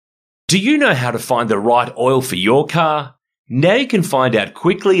Do you know how to find the right oil for your car? Now you can find out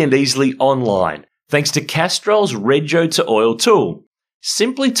quickly and easily online, thanks to Castrol's Rego to Oil tool.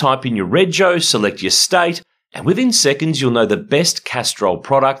 Simply type in your Rego, select your state, and within seconds you'll know the best Castrol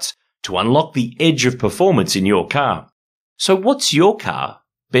products to unlock the edge of performance in your car. So what's your car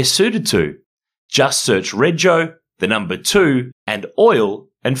best suited to? Just search Rego, the number 2, and oil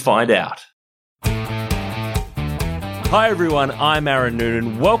and find out. Hi everyone, I'm Aaron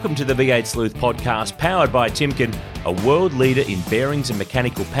Noonan. Welcome to the V8 Sleuth Podcast, powered by Timken, a world leader in bearings and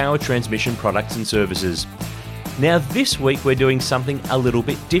mechanical power transmission products and services. Now this week we're doing something a little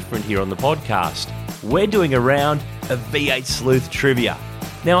bit different here on the podcast. We're doing a round of V8 Sleuth trivia.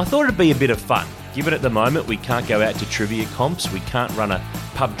 Now I thought it'd be a bit of fun, given at the moment we can't go out to trivia comps, we can't run a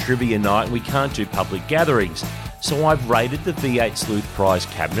pub trivia night, we can't do public gatherings. So I've raided the V8 Sleuth prize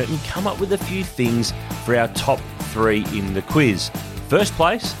cabinet and come up with a few things for our top 3 in the quiz. First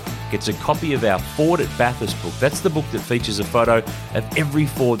place gets a copy of our Ford at Bathurst book. That's the book that features a photo of every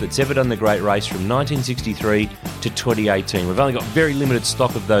Ford that's ever done the great race from 1963 to 2018. We've only got very limited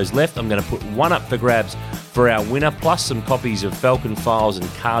stock of those left. I'm going to put one up for grabs for our winner, plus some copies of Falcon Files and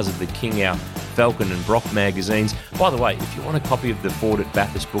Cars of the King, our Falcon and Brock magazines. By the way, if you want a copy of the Ford at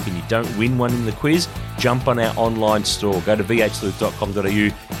Bathurst book and you don't win one in the quiz, jump on our online store. Go to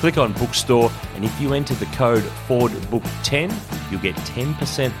v8sleuth.com.au, click on bookstore, and if you enter the code FORDBOOK10, you'll get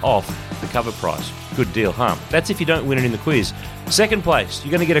 10% off the cover price. Good deal, huh? That's if you don't win it in the quiz. Second place,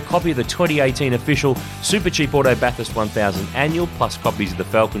 you're going to get a copy of the 2018 official Super Cheap Auto Bathurst 1000 Annual, plus copies of the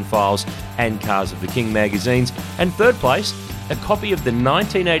Falcon Files and Cars of the King magazines. And third place, a copy of the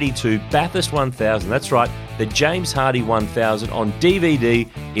 1982 Bathurst 1000. That's right, the James Hardy 1000 on DVD.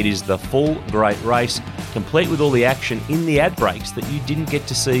 It is the full great race, complete with all the action in the ad breaks that you didn't get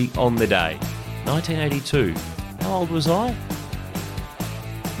to see on the day. 1982. How old was I?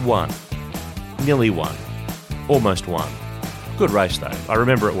 1. Nearly 1. Almost 1. Good race though. I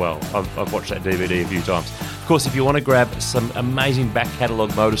remember it well. I've watched that DVD a few times. Of course, if you want to grab some amazing back catalogue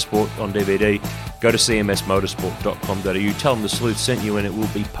motorsport on DVD, go to cmsmotorsport.com.au. Tell them the Sleuth sent you and it will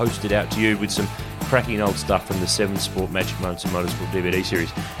be posted out to you with some cracking old stuff from the 7 Sport Magic Moments of Motorsport DVD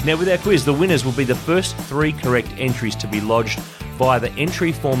series. Now with our quiz, the winners will be the first 3 correct entries to be lodged via the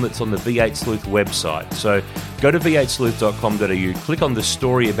entry form that's on the V8 Sleuth website. So go to v8sleuth.com.au, click on the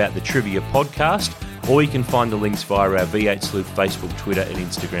story about the trivia podcast, or you can find the links via our V8 Sleuth Facebook, Twitter and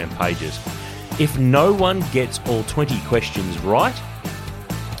Instagram pages. If no one gets all 20 questions right,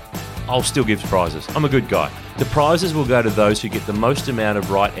 I'll still give prizes. I'm a good guy. The prizes will go to those who get the most amount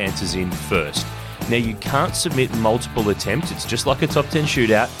of right answers in first. Now, you can't submit multiple attempts. It's just like a top 10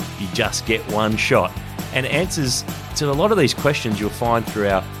 shootout. You just get one shot. And answers to a lot of these questions you'll find through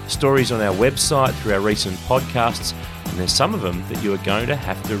our stories on our website, through our recent podcasts, and there's some of them that you are going to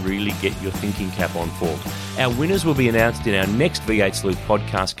have to really get your thinking cap on for. Our winners will be announced in our next V8 Sleuth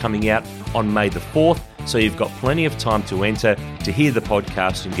podcast coming out on May the 4th, so you've got plenty of time to enter, to hear the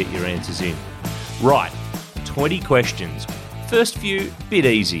podcast and get your answers in. Right, 20 questions. First few, bit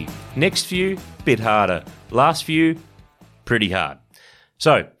easy. Next few, bit harder. Last few, pretty hard.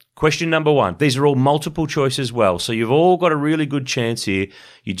 So, question number 1. These are all multiple choice as well, so you've all got a really good chance here.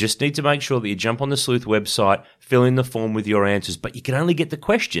 You just need to make sure that you jump on the Sleuth website, fill in the form with your answers, but you can only get the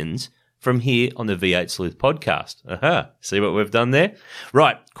questions from here on the V8 Sleuth podcast. Aha, see what we've done there?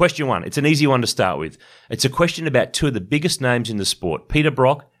 Right, question 1. It's an easy one to start with. It's a question about 2 of the biggest names in the sport, Peter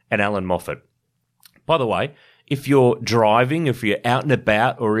Brock and Alan Moffat. By the way, if you're driving, if you're out and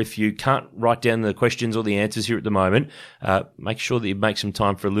about, or if you can't write down the questions or the answers here at the moment, make sure that you make some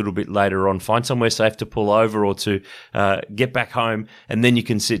time for a little bit later on. Find somewhere safe to pull over or to get back home, and then you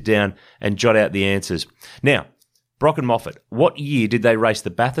can sit down and jot out the answers. Now, Brock and Moffat, what year did they race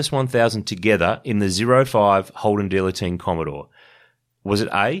the Bathurst 1000 together in the 05 Holden Dealer Team Commodore? Was it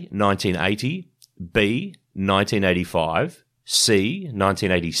A, 1980, B, 1985, C,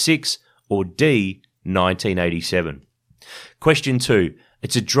 1986, or D, 1987? Question 2.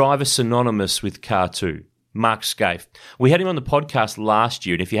 It's a driver synonymous with Car 2, Mark Skaife. We had him on the podcast last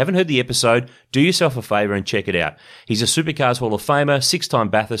year, and if you haven't heard the episode, do yourself a favour and check it out. He's a Supercars Hall of Famer, 6-time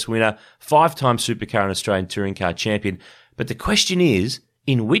Bathurst winner, 5-time Supercar and Australian Touring Car champion. But the question is,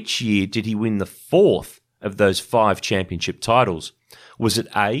 in which year did he win the 4th of those 5 championship titles? Was it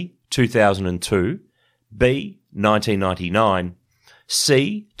A, 2002, B, 1999,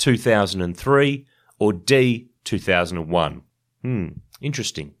 C, 2003, or D, 2001?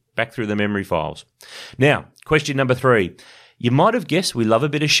 Interesting. Back through the memory files. Now, question number 3. You might have guessed we love a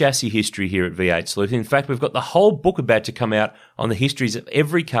bit of chassis history here at V8 Sleuth. In fact, we've got the whole book about to come out on the histories of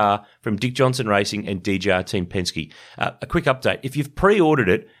every car from Dick Johnson Racing and DJR Team Penske. A quick update. If you've pre-ordered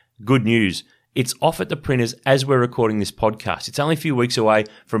it, Good news. It's off at the printers as we're recording this podcast. It's only a few weeks away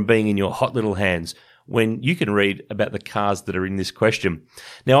from being in your hot little hands when you can read about the cars that are in this question.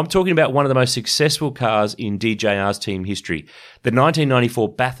 Now, I'm talking about one of the most successful cars in DJR's team history, the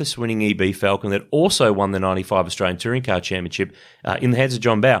 1994 Bathurst-winning EB Falcon that also won the 95 Australian Touring Car Championship in the hands of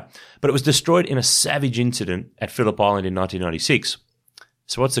John Bowe, but it was destroyed in a savage incident at Phillip Island in 1996.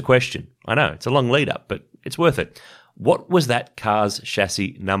 So what's the question? I know, it's a long lead-up, but it's worth it. What was that car's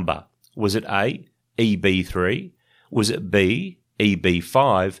chassis number? Was it A, EB3? Was it B,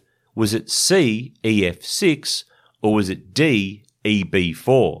 EB5? Was it C, EF6? Or was it D,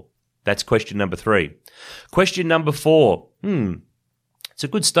 EB4? That's question number 3. Question number 4. It's a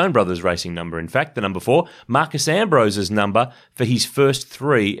good Stone Brothers racing number, in fact, the number 4. Marcus Ambrose's number for his first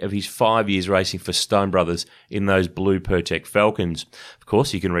 3 of his 5 years racing for Stone Brothers in those blue Pertec Falcons. Of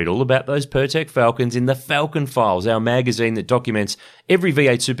course, you can read all about those Pertec Falcons in the Falcon Files, our magazine that documents every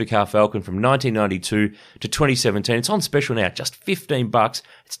V8 supercar Falcon from 1992 to 2017. It's on special now, just $15.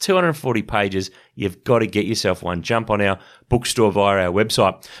 It's 240 pages. You've got to get yourself one. Jump on our bookstore via our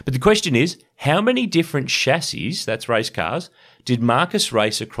website. But the question is, how many different chassis, that's race cars, did Marcus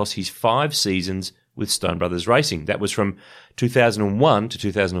race across his 5 seasons with Stone Brothers Racing? That was from 2001 to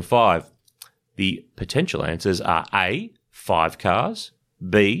 2005. The potential answers are A, 5 cars,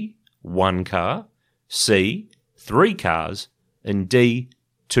 B, 1 car, C, 3 cars, and D,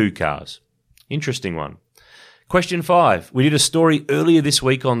 2 cars. Interesting one. Question 5. We did a story earlier this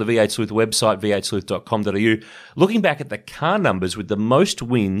week on the V8 Sleuth website, v8sleuth.com.au, looking back at the car numbers with the most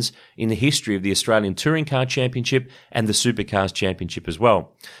wins in the history of the Australian Touring Car Championship and the Supercars Championship as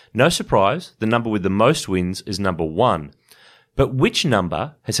well. No surprise, the number with the most wins is number 1. But which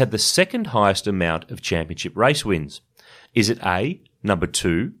number has had the second highest amount of championship race wins? Is it A, number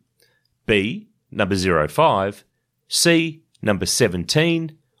 2, B, number 05, C, number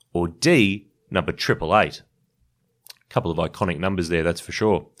 17, or D, number 888? Couple of iconic numbers there, that's for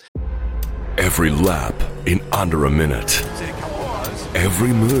sure. Every lap in under a minute.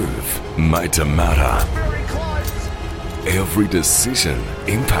 Every move made to matter. Every decision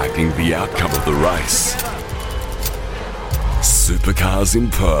impacting the outcome of the race. Supercars in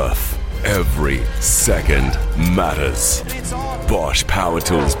Perth. Every second matters. Bosch Power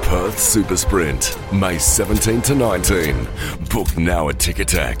Tools Perth Super Sprint, May 17 to 19. Book now at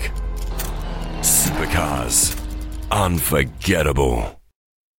Ticketek. Supercars. Unforgettable.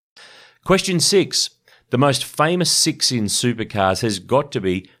 Question 6. The most famous 6 in supercars has got to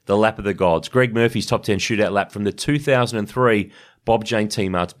be the Lap of the Gods, Greg Murphy's top 10 shootout lap from the 2003 Bob Jane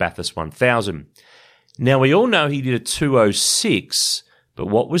T-Mart's Bathurst 1000. Now, we all know he did a 2:06, but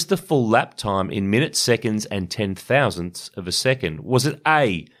what was the full lap time in minutes, seconds, and 10,000ths of a second? Was it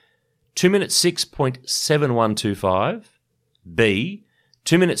A, 2 minutes 6.7125, B,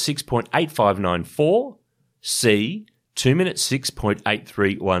 2 minutes 6.8594, C, 2 minutes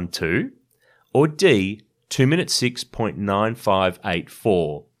 6.8312, or D, 2 minutes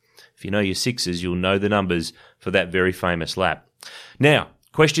 6.9584? If you know your sixes, you'll know the numbers for that very famous lap. Now,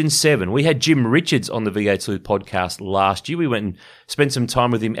 question 7. We had Jim Richards on the V8 Sleuth podcast last year. We went and spent some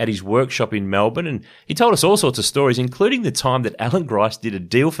time with him at his workshop in Melbourne, and he told us all sorts of stories, including the time that Alan Grice did a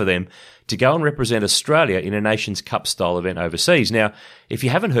deal for them to go and represent Australia in a Nations Cup-style event overseas. Now, if you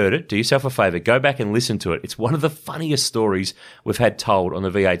haven't heard it, do yourself a favour, go back and listen to it. It's one of the funniest stories we've had told on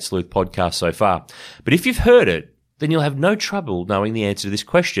the V8 Sleuth podcast so far. But if you've heard it, then you'll have no trouble knowing the answer to this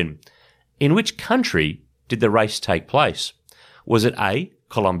question. In which country did the race take place? Was it A,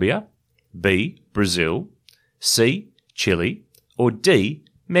 Colombia, B, Brazil, C, Chile, or D,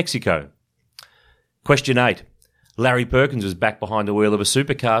 Mexico? Question 8. Larry Perkins was back behind the wheel of a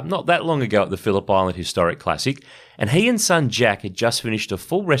supercar not that long ago at the Phillip Island Historic Classic, and he and son Jack had just finished a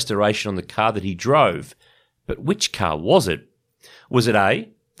full restoration on the car that he drove. But which car was it? Was it A,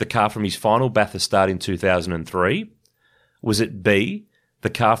 the car from his final Bathurst start in 2003? Was it B, the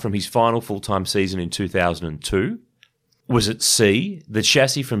car from his final full-time season in 2002? Was it C, the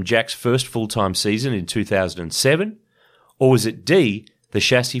chassis from Jack's first full-time season in 2007? Or was it D, the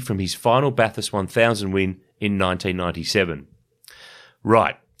chassis from his final Bathurst 1000 win in 1997?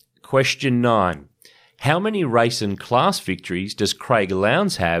 Right. Question 9. How many race and class victories does Craig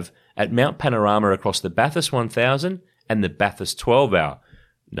Lowndes have at Mount Panorama across the Bathurst 1000 and the Bathurst 12 Hour?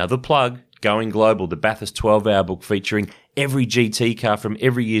 Another plug, going global, the Bathurst 12 Hour book featuring every GT car from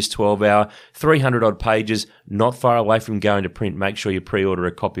every year's 12 Hour, 300 odd pages, not far away from going to print. Make sure you pre-order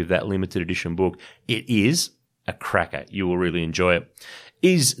a copy of that limited edition book. It is a cracker. You will really enjoy it.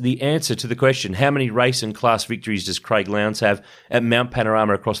 Is the answer to the question, how many race and class victories does Craig Lowndes have at Mount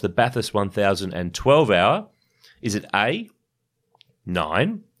Panorama across the Bathurst 1000 and 12 Hour? Is it A,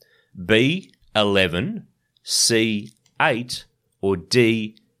 9, B, 11, C, 8, or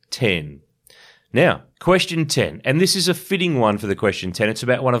D, 10? Now, question 10, and this is a fitting one for the question 10. It's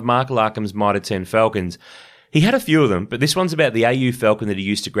about one of Mark Larkham's Mitre 10 Falcons. He had a few of them, but this one's about the AU Falcon that he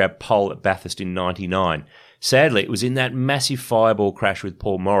used to grab pole at Bathurst in 99. Sadly, it was in that massive fireball crash with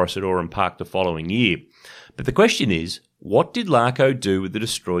Paul Morris at Oran Park the following year. But the question is, what did Larko do with the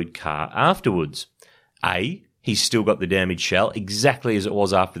destroyed car afterwards? A, he's still got the damaged shell exactly as it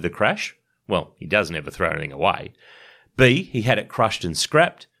was after the crash. Well, he does never throw anything away. B, he had it crushed and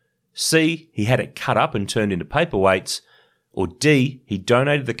scrapped. C, he had it cut up and turned into paperweights. Or D, he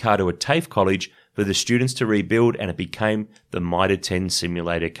donated the car to a TAFE college for the students to rebuild and it became the Mitre 10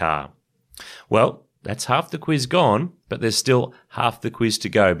 simulator car. Well, that's half the quiz gone, but there's still half the quiz to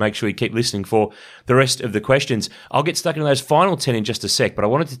go. Make sure you keep listening for the rest of the questions. I'll get stuck into those final 10 in just a sec, but I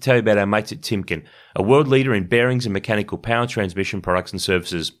wanted to tell you about our mates at Timken, a world leader in bearings and mechanical power transmission products and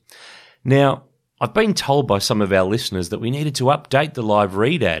services. Now, I've been told by some of our listeners that we needed to update the live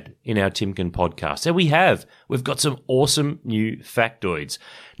read ad in our Timken podcast. And we have. We've got some awesome new factoids.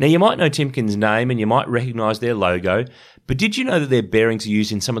 Now, you might know Timken's name and you might recognise their logo, but did you know that their bearings are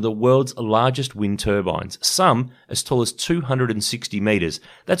used in some of the world's largest wind turbines, some as tall as 260 metres?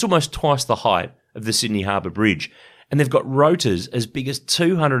 That's almost twice the height of the Sydney Harbour Bridge. And they've got rotors as big as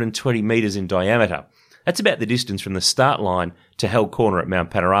 220 metres in diameter. That's about the distance from the start line to Hell Corner at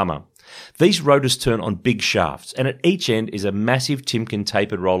Mount Panorama. These rotors turn on big shafts, and at each end is a massive Timken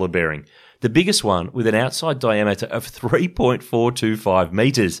tapered roller bearing, the biggest one with an outside diameter of 3.425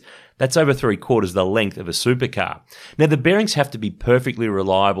 metres. That's over 3/4 the length of a supercar. Now, the bearings have to be perfectly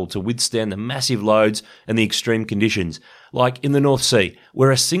reliable to withstand the massive loads and the extreme conditions, like in the North Sea,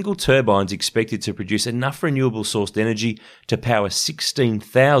 where a single turbine is expected to produce enough renewable sourced energy to power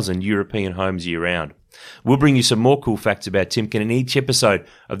 16,000 European homes year-round. We'll bring you some more cool facts about Timken in each episode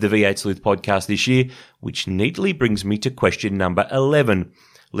of the V8 Sleuth Podcast this year, which neatly brings me to question number 11.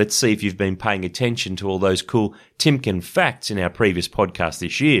 Let's see if you've been paying attention to all those cool Timken facts in our previous podcast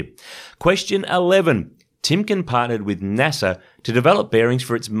this year. Question 11. Timken partnered with NASA to develop bearings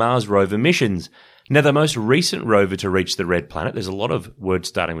for its Mars rover missions. Now, the most recent rover to reach the Red Planet, there's a lot of words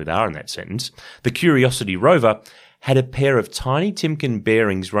starting with R in that sentence, the Curiosity rover, had a pair of tiny Timken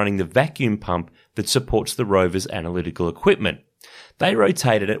bearings running the vacuum pump that supports the rover's analytical equipment. They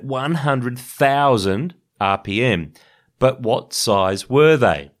rotated at 100,000 RPM. But what size were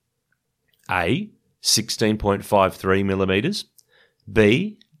they? A, 16.53 millimetres.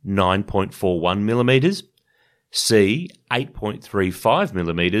 B, 9.41 millimetres. C, 8.35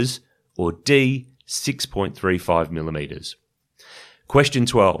 millimetres. Or D, 6.35 millimetres. Question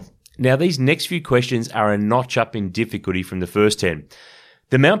 12. Now, these next few questions are a notch up in difficulty from the first 10.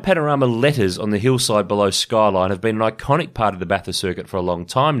 The Mount Panorama letters on the hillside below Skyline have been an iconic part of the Bathurst circuit for a long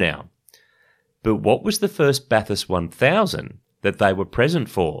time now. But what was the first Bathurst 1000 that they were present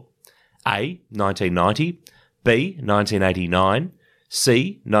for? A, 1990, B, 1989,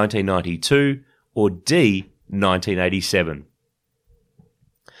 C, 1992, or D, 1987?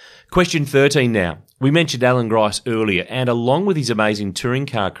 Question 13 now. We mentioned Alan Grice earlier, and along with his amazing touring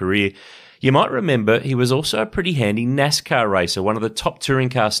car career, you might remember he was also a pretty handy NASCAR racer, one of the top touring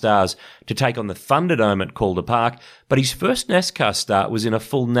car stars to take on the Thunderdome at Calder Park, but his first NASCAR start was in a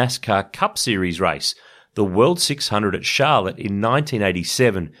full NASCAR Cup Series race, the World 600 at Charlotte in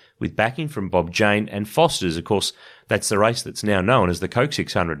 1987, with backing from Bob Jane and Foster's. Of course, that's the race that's now known as the Coke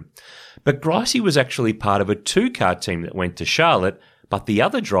 600. But Grice was actually part of a two-car team that went to Charlotte, but the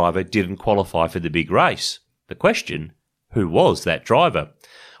other driver didn't qualify for the big race. The question, who was that driver?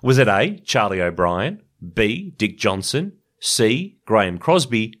 Was it A, Charlie O'Brien, B, Dick Johnson, C, Graham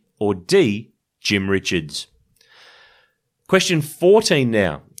Crosby, or D, Jim Richards? Question 14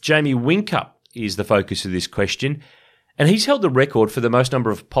 now. Jamie Whincup is the focus of this question, and he's held the record for the most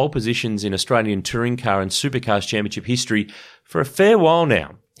number of pole positions in Australian Touring Car and Supercars Championship history for a fair while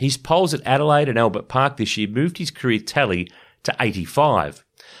now. His poles at Adelaide and Albert Park this year moved his career tally to 85.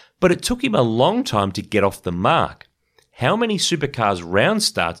 But it took him a long time to get off the mark. How many Supercars round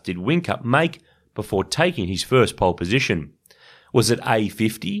starts did Whincup make before taking his first pole position? Was it A,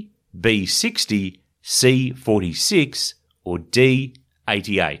 50, B, 60, C, 46, or D,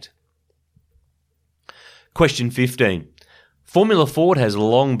 88? Question 15. Formula Ford has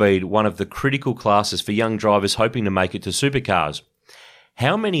long been one of the critical classes for young drivers hoping to make it to supercars.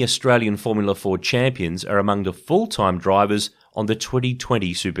 How many Australian Formula Ford champions are among the full-time drivers on the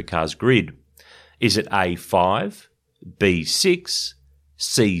 2020 Supercars grid? Is it A, 5, B, 6,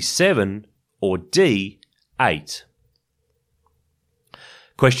 C, 7, or D, 8?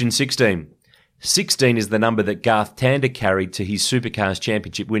 Question 16. 16 is the number that Garth Tander carried to his Supercars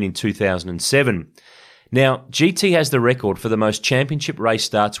Championship win in 2007. Now, GT has the record for the most championship race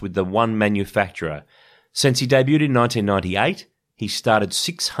starts with the one manufacturer. Since he debuted in 1998, he started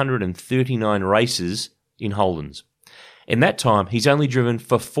 639 races in Holden's. In that time, he's only driven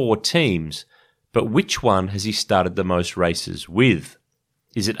for 4 teams, but which one has he started the most races with?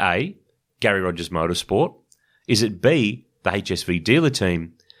 Is it A, Gary Rogers Motorsport? Is it B, the HSV dealer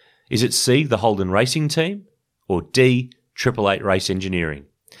team? Is it C, the Holden Racing Team? Or D, 888 Race Engineering?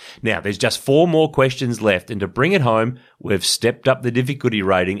 Now, there's just 4 more questions left, and to bring it home, we've stepped up the difficulty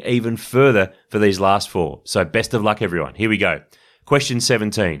rating even further for these last 4. So best of luck, everyone. Here we go. Question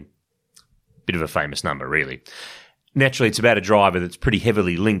 17. Bit of a famous number, really. Naturally, it's about a driver that's pretty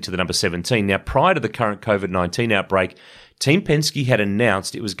heavily linked to the number 17. Now, prior to the current COVID-19 outbreak, Team Penske had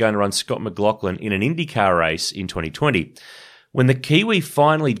announced it was going to run Scott McLaughlin in an IndyCar race in 2020. When the Kiwi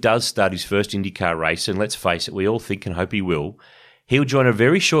finally does start his first IndyCar race, and let's face it, we all think and hope he will, he'll join a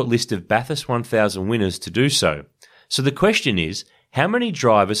very short list of Bathurst 1000 winners to do so. So the question is, how many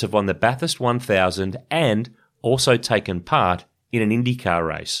drivers have won the Bathurst 1000 and also taken part in an IndyCar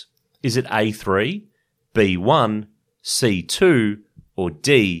race? Is it A3, B1, C2, or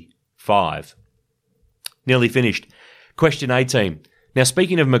D5? Nearly finished. Question 18. Now,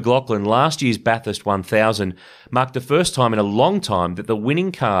 speaking of McLaughlin, last year's Bathurst 1000 marked the first time in a long time that the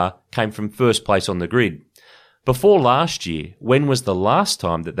winning car came from first place on the grid. Before last year, when was the last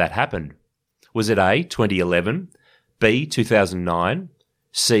time that happened? Was it A, 2011, B, 2009,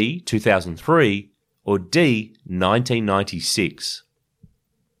 C, 2003, or D, 1996?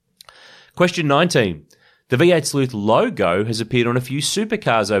 Question 19. The V8 Sleuth logo has appeared on a few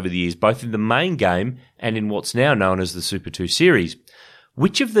supercars over the years, both in the main game and in what's now known as the Super 2 Series.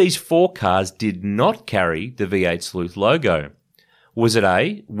 Which of these 4 cars did not carry the V8 Sleuth logo? Was it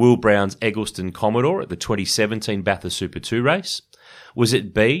A, Will Brown's Eggleston Commodore at the 2017 Bathurst Super 2 race? Was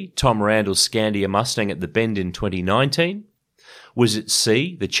it B, Tom Randall's Scandia Mustang at the Bend in 2019? Was it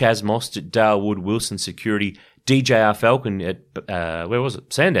C, the Chas Most at Dalewood Wilson Security DJR Falcon at,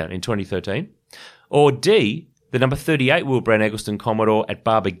 Sandown in 2013? Or D, the number 38 Will Brown Eggleston Commodore at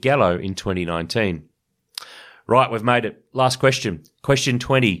Barbagallo in 2019? Right, we've made it. Last question. Question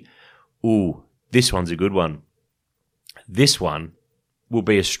 20. Ooh, this one's a good one. This one will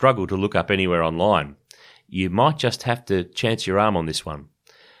be a struggle to look up anywhere online. You might just have to chance your arm on this one.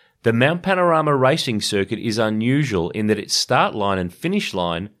 The Mount Panorama Racing Circuit is unusual in that its start line and finish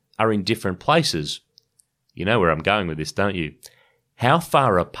line are in different places. You know where I'm going with this, don't you? How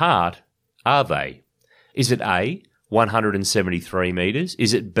far apart are they? Is it A, 173 metres?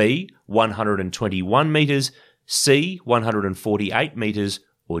 Is it B, 121 metres? C, 148 metres?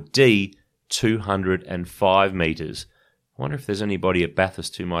 Or D, 205 metres? I wonder if there's anybody at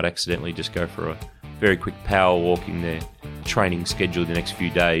Bathurst who might accidentally just go for a very quick power walk in their training schedule the next few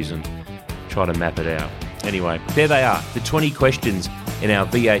days and try to map it out. Anyway, there they are, the 20 questions in our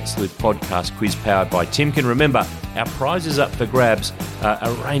V8 Sleuth podcast quiz powered by Timken. Remember, our prizes up for grabs are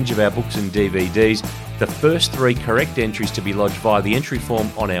a range of our books and DVDs. The first 3 correct entries to be lodged via the entry form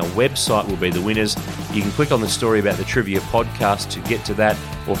on our website will be the winners. You can click on the story about the trivia podcast to get to that,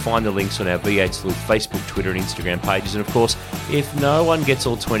 or find the links on our V8 Sleuth Facebook, Twitter and Instagram pages. And of course, if no one gets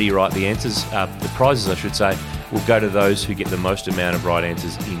all 20 right, the prizes I should say, will go to those who get the most amount of right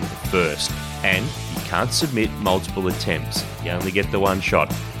answers in first. And you can't submit multiple attempts. You only get the one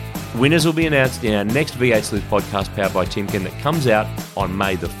shot. Winners will be announced in our next V8 Sleuth podcast powered by Timken that comes out on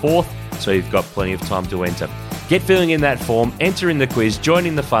May the 4th, so you've got plenty of time to enter. Get filling in that form, enter in the quiz, join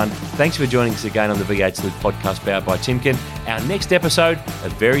in the fun. Thanks for joining us again on the V8 Sleuth podcast powered by Timken. Our next episode, a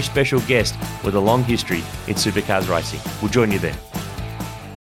very special guest with a long history in supercars racing. We'll join you then.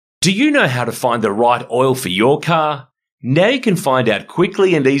 Do you know how to find the right oil for your car? Now you can find out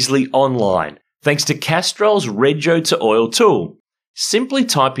quickly and easily online, thanks to Castrol's Rego to Oil tool. Simply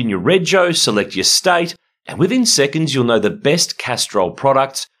type in your Rego, select your state, and within seconds you'll know the best Castrol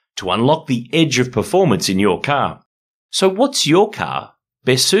products to unlock the edge of performance in your car. So what's your car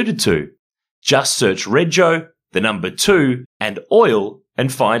best suited to? Just search Rego, the number 2, and oil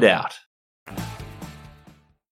and find out.